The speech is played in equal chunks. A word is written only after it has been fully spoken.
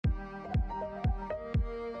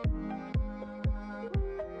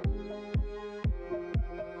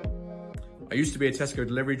I used to be a Tesco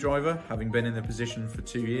delivery driver, having been in the position for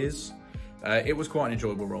 2 years. It was quite an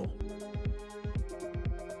enjoyable role.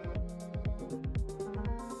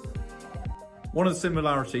 One of the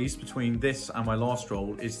similarities between this and my last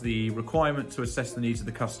role is the requirement to assess the needs of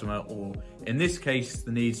the customer, or in this case,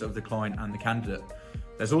 the needs of the client and the candidate.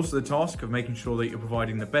 There's also the task of making sure that you're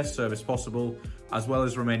providing the best service possible, as well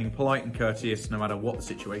as remaining polite and courteous no matter what the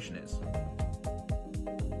situation is.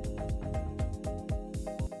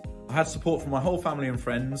 I had support from my whole family and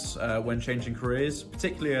friends when changing careers,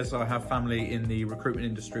 particularly as I have family in the recruitment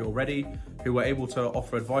industry already, who were able to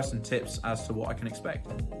offer advice and tips as to what I can expect.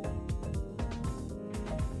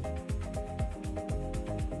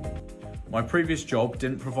 My previous job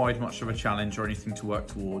didn't provide much of a challenge or anything to work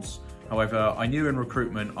towards. However, I knew in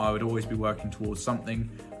recruitment I would always be working towards something,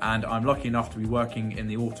 and I'm lucky enough to be working in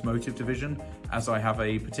the automotive division as I have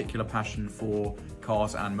a particular passion for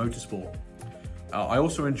cars and motorsport. I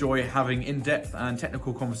also enjoy having in-depth and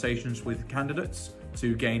technical conversations with candidates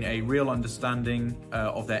to gain a real understanding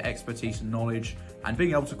of their expertise and knowledge, and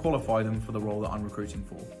being able to qualify them for the role that I'm recruiting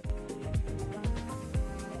for.